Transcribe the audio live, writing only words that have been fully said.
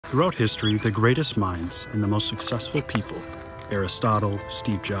Throughout history, the greatest minds and the most successful people, Aristotle,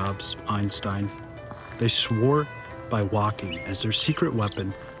 Steve Jobs, Einstein, they swore by walking as their secret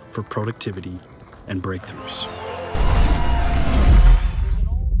weapon for productivity and breakthroughs.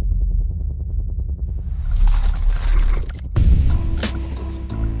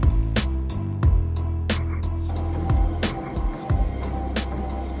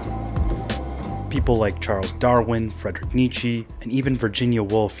 People like Charles Darwin, Friedrich Nietzsche, and even Virginia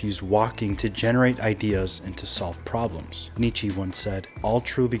Woolf used walking to generate ideas and to solve problems. Nietzsche once said, "All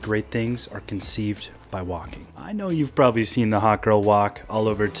truly great things are conceived by walking." I know you've probably seen the hot girl walk all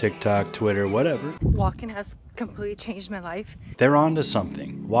over TikTok, Twitter, whatever. Walking has completely changed my life. They're onto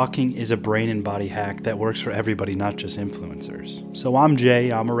something. Walking is a brain and body hack that works for everybody, not just influencers. So I'm Jay,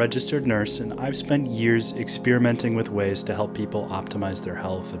 I'm a registered nurse, and I've spent years experimenting with ways to help people optimize their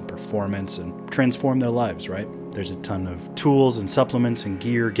health and performance and transform their lives, right? There's a ton of tools and supplements and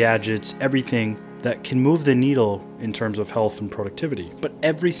gear, gadgets, everything that can move the needle in terms of health and productivity. But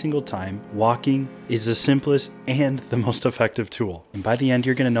every single time, walking is the simplest and the most effective tool. And by the end,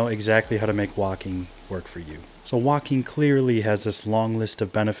 you're gonna know exactly how to make walking work for you. So walking clearly has this long list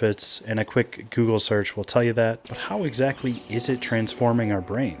of benefits, and a quick Google search will tell you that. But how exactly is it transforming our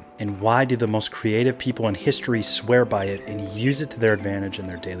brain? And why do the most creative people in history swear by it and use it to their advantage in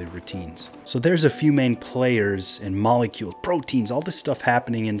their daily routines? So there's a few main players and molecules, proteins, all this stuff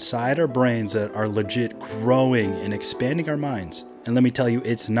happening inside our brains that are legit growing and expanding our minds. And let me tell you,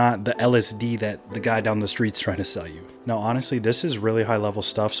 it's not the LSD that the guy down the street's trying to sell you. No, honestly, this is really high level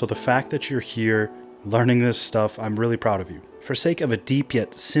stuff. So the fact that you're here learning this stuff, I'm really proud of you. For sake of a deep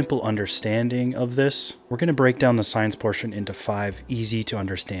yet simple understanding of this, we're going to break down the science portion into 5 easy to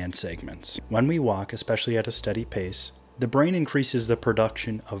understand segments. When we walk, especially at a steady pace, the brain increases the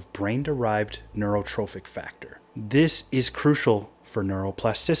production of brain-derived neurotrophic factor. This is crucial for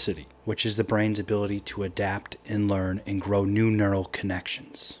neuroplasticity, which is the brain's ability to adapt and learn and grow new neural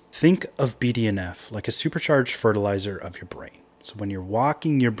connections. Think of BDNF like a supercharged fertilizer of your brain. So when you're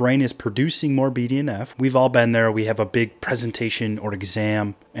walking, your brain is producing more BDNF. We've all been there. We have a big presentation or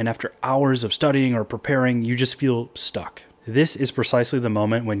exam, and after hours of studying or preparing, you just feel stuck. This is precisely the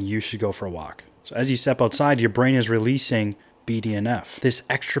moment when you should go for a walk. So as you step outside, your brain is releasing BDNF. This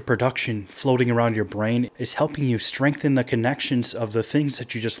extra production floating around your brain is helping you strengthen the connections of the things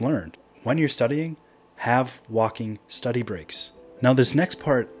that you just learned. When you're studying, have walking study breaks. Now this next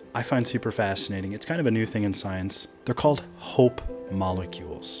part I find super fascinating. It's kind of a new thing in science. They're called hope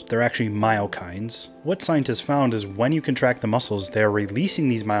molecules. They're actually myokines. What scientists found is when you contract the muscles, they're releasing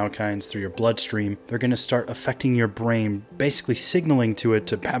these myokines through your bloodstream. They're going to start affecting your brain, basically signaling to it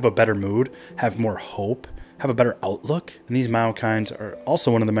to have a better mood, have more hope, have a better outlook. And these myokines are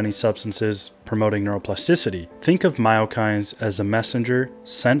also one of the many substances promoting neuroplasticity. Think of myokines as a messenger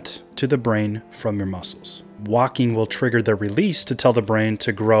sent to the brain from your muscles. Walking will trigger their release to tell the brain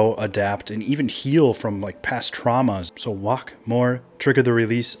to grow, adapt, and even heal from like past traumas. So walk more, trigger the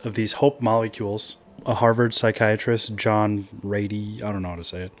release of these hope molecules. A Harvard psychiatrist, John Rady, I don't know how to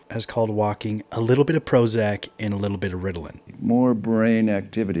say it, has called walking a little bit of Prozac and a little bit of Ritalin. More brain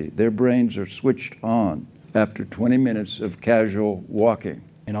activity. Their brains are switched on after 20 minutes of casual walking.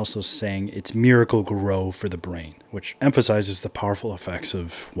 And also saying it's miracle grow for the brain, which emphasizes the powerful effects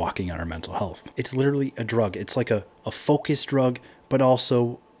of walking on our mental health. It's literally a drug. It's like a focus drug, but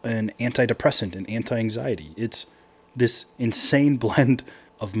also an antidepressant and anti-anxiety. It's this insane blend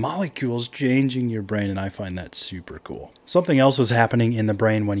of molecules changing your brain, and I find that super cool. Something else is happening in the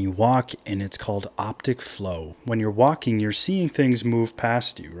brain when you walk, and it's called optic flow. When you're walking, you're seeing things move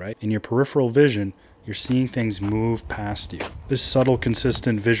past you, right? In your peripheral vision, you're seeing things move past you. This subtle,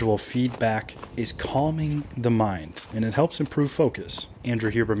 consistent visual feedback is calming the mind, and it helps improve focus. Andrew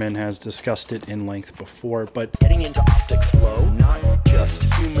Huberman has discussed it in length before, but getting into optic flow, not just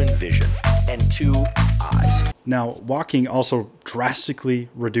human vision and 2 eyes. Now, walking also drastically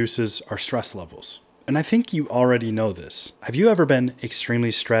reduces our stress levels. And I think you already know this. Have you ever been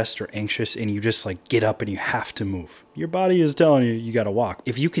extremely stressed or anxious and you just like get up and you have to move? Your body is telling you you gotta walk.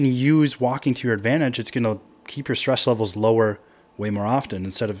 If you can use walking to your advantage, it's gonna keep your stress levels lower way more often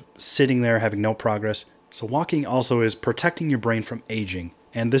instead of sitting there having no progress. So walking also is protecting your brain from aging.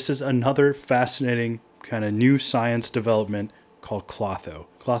 And this is another fascinating kind of new science development called KLOTHO.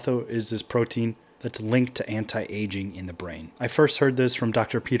 KLOTHO is this protein that's linked to anti-aging in the brain. I first heard this from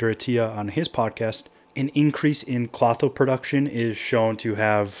Dr. Peter Attia on his podcast. An increase in KLOTHO production is shown to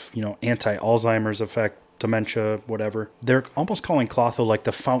have, anti-Alzheimer's effect, dementia, whatever. They're almost calling KLOTHO like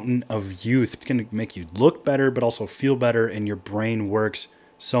the fountain of youth. It's going to make you look better, but also feel better, and your brain works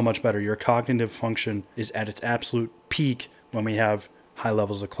so much better. Your cognitive function is at its absolute peak when we have high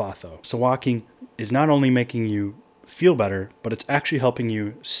levels of KLOTHO. So walking is not only making you feel better, but it's actually helping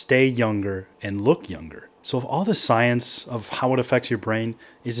you stay younger and look younger. So if all the science of how it affects your brain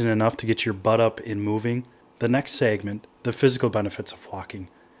isn't enough to get your butt up and moving, the next segment, the physical benefits of walking,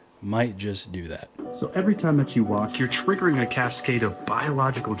 might just do that. So every time that you walk, you're triggering a cascade of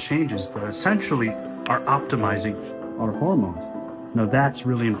biological changes that essentially are optimizing our hormones. Now that's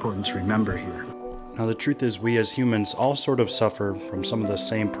really important to remember here. Now the truth is we as humans all sort of suffer from some of the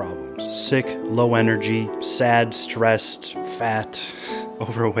same problems. Sick, low energy, sad, stressed, fat,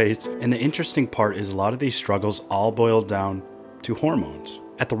 overweight. And the interesting part is a lot of these struggles all boil down to hormones.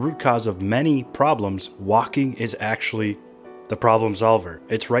 At the root cause of many problems, walking is actually the problem solver.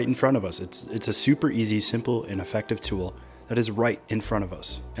 It's right in front of us. It's a super easy, simple, and effective tool that is right in front of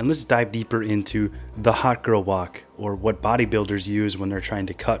us. And let's dive deeper into the hot girl walk, or what bodybuilders use when they're trying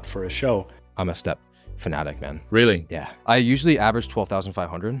to cut for a show. I'm a step fanatic, man. Really? Yeah. I usually average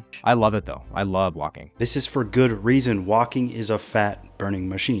 12,500. I love it though. I love walking. This is for good reason. Walking is a fat burning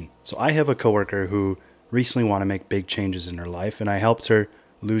machine. So I have a coworker who recently wanted to make big changes in her life, and I helped her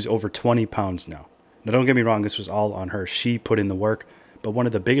lose over 20 pounds now. Now don't get me wrong, this was all on her. She put in the work, but one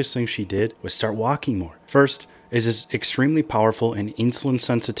of the biggest things she did was start walking more. First is this extremely powerful in insulin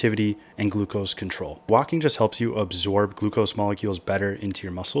sensitivity and glucose control. Walking just helps you absorb glucose molecules better into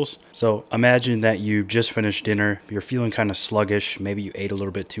your muscles. So imagine that you just finished dinner, you're feeling kind of sluggish, maybe you ate a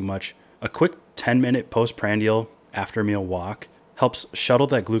little bit too much. A quick 10-minute postprandial after meal walk helps shuttle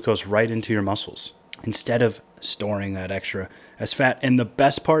that glucose right into your muscles instead of storing that extra as fat. And the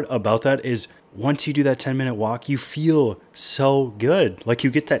best part about that is once you do that 10-minute walk, you feel so good. Like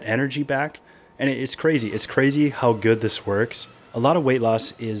you get that energy back. And it's crazy. It's crazy how good this works. A lot of weight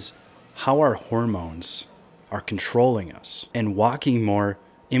loss is how our hormones are controlling us. And walking more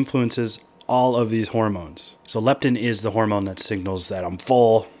influences all of these hormones. So leptin is the hormone that signals that I'm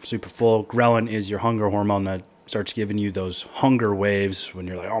full, super full. Ghrelin is your hunger hormone that starts giving you those hunger waves when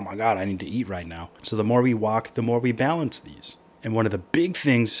you're like, oh my God, I need to eat right now. So the more we walk, the more we balance these. And one of the big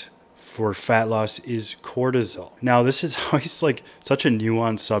things for fat loss is cortisol. Now, this is always like such a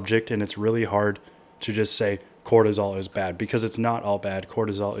nuanced subject, and it's really hard to just say cortisol is bad, because it's not all bad.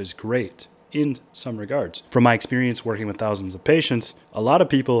 Cortisol is great in some regards. From my experience working with thousands of patients, a lot of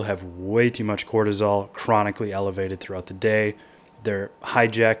people have way too much cortisol chronically elevated throughout the day. They're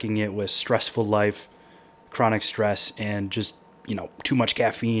hijacking it with stressful life, chronic stress, and just, too much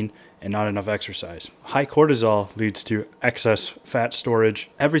caffeine and not enough exercise. High cortisol leads to excess fat storage.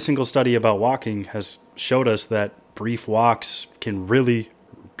 Every single study about walking has showed us that brief walks can really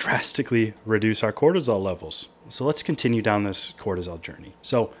drastically reduce our cortisol levels. So let's continue down this cortisol journey.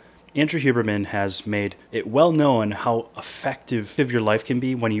 So Andrew Huberman has made it well known how effective your life can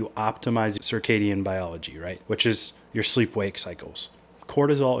be when you optimize circadian biology, right? Which is your sleep-wake cycles.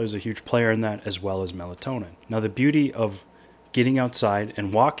 Cortisol is a huge player in that, as well as melatonin. Now, the beauty of getting outside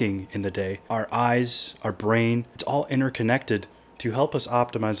and walking in the day, our eyes, our brain, it's all interconnected to help us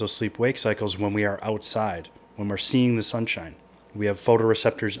optimize those sleep-wake cycles when we are outside, when we're seeing the sunshine. We have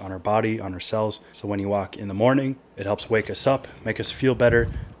photoreceptors on our body, on our cells. So when you walk in the morning, it helps wake us up, make us feel better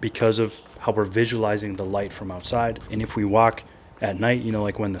because of how we're visualizing the light from outside. And if we walk at night,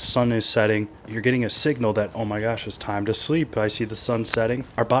 like when the sun is setting, you're getting a signal that, oh my gosh, it's time to sleep. I see the sun setting.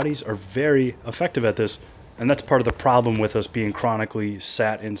 Our bodies are very effective at this. And that's part of the problem with us being chronically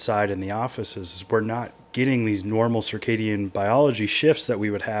sat inside in the offices, is we're not getting these normal circadian biology shifts that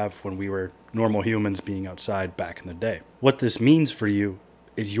we would have when we were normal humans being outside back in the day. What this means for you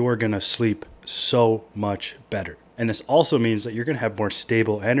is you're going to sleep so much better. And this also means that you're going to have more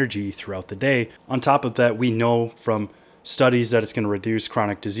stable energy throughout the day. On top of that, we know from studies that it's going to reduce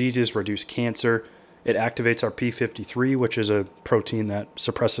chronic diseases, reduce cancer. It activates our p53, which is a protein that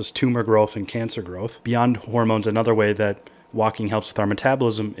suppresses tumor growth and cancer growth. Beyond hormones, another way that walking helps with our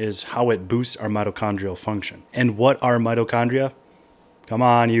metabolism is how it boosts our mitochondrial function. And what are mitochondria? Come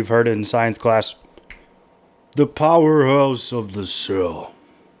on, you've heard it in science class. The powerhouse of the cell.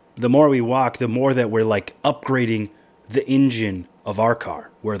 The more we walk, the more that we're like upgrading the engine of our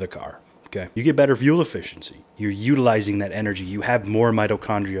car. We're the car. Okay. You get better fuel efficiency. You're utilizing that energy. You have more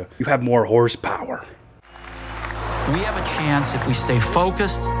mitochondria. You have more horsepower. We have a chance, if we stay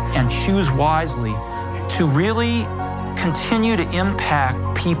focused and choose wisely, to really continue to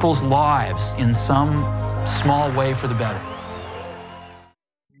impact people's lives in some small way for the better.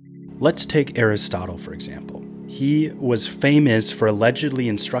 Let's take Aristotle, for example. He was famous for allegedly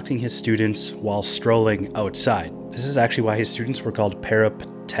instructing his students while strolling outside. This is actually why his students were called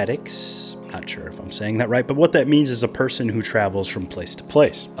peripatetics. Not sure if I'm saying that right, but what that means is a person who travels from place to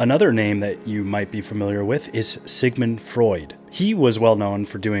place. Another name that you might be familiar with is Sigmund Freud. He was well known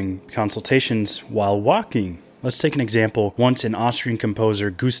for doing consultations while walking. Let's take an example. Once an Austrian composer,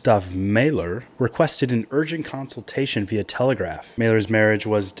 Gustav Mahler, requested an urgent consultation via telegraph. Mahler's marriage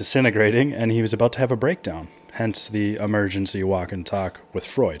was disintegrating and he was about to have a breakdown. Hence the emergency walk and talk with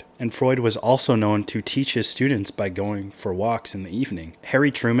Freud. And Freud was also known to teach his students by going for walks in the evening. Harry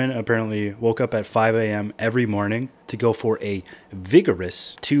Truman apparently woke up at 5 a.m. every morning to go for a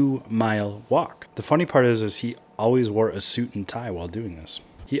vigorous 2-mile walk. The funny part is he always wore a suit and tie while doing this.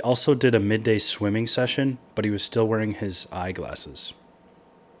 He also did a midday swimming session, but he was still wearing his eyeglasses.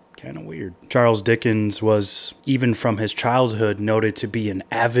 Kind of weird. Charles Dickens was, even from his childhood, noted to be an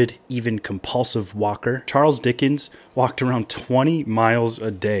avid, even compulsive walker. Charles Dickens walked around 20 miles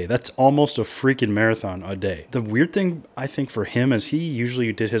a day. That's almost a freaking marathon a day. The weird thing, I think, for him is he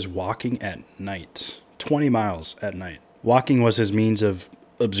usually did his walking at night. 20 miles at night. Walking was his means of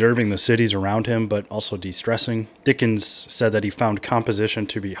observing the cities around him, but also de-stressing. Dickens said that he found composition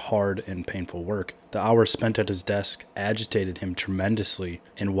to be hard and painful work. The hours spent at his desk agitated him tremendously,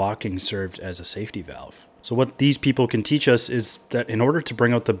 and walking served as a safety valve. So what these people can teach us is that in order to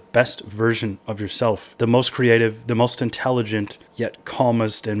bring out the best version of yourself, the most creative, the most intelligent, yet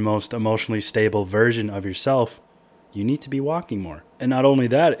calmest and most emotionally stable version of yourself, you need to be walking more. And not only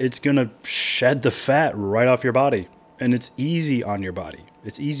that, it's going to shed the fat right off your body. And it's easy on your body.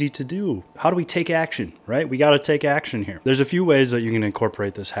 It's easy to do. How do we take action, right? We got to take action here. There's a few ways that you can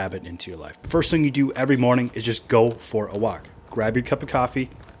incorporate this habit into your life. First thing you do every morning is just go for a walk. Grab your cup of coffee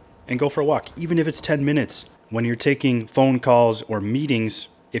and go for a walk, even if it's 10 minutes. When you're taking phone calls or meetings,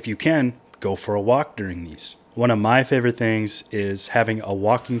 if you can, go for a walk during these. One of my favorite things is having a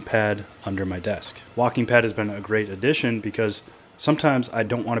walking pad under my desk. Walking pad has been a great addition because sometimes I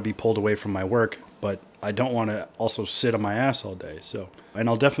don't want to be pulled away from my work, but I don't want to also sit on my ass all day. And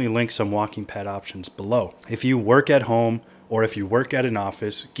I'll definitely link some walking pad options below. If you work at home or if you work at an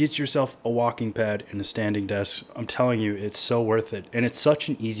office, get yourself a walking pad and a standing desk. I'm telling you, it's so worth it. And it's such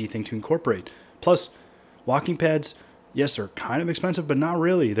an easy thing to incorporate. Plus, walking pads, yes, they're kind of expensive, but not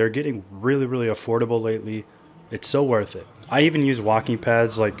really. They're getting really, really affordable lately. It's so worth it. I even use walking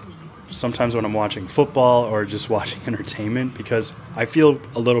pads like sometimes when I'm watching football or just watching entertainment because I feel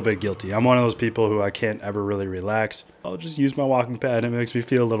a little bit guilty. I'm one of those people who I can't ever really relax. I'll just use my walking pad and it makes me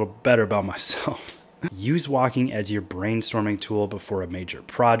feel a little better about myself. Use walking as your brainstorming tool before a major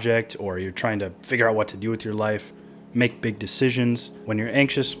project or you're trying to figure out what to do with your life. Make big decisions. When you're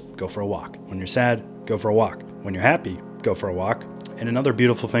anxious, go for a walk. When you're sad, go for a walk. When you're happy, go for a walk. And another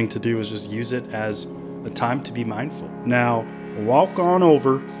beautiful thing to do is just use it as a time to be mindful. Now, walk on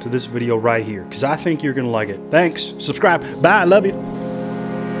over to this video right here because I think you're going to like it. Thanks. Subscribe. Bye. I love you.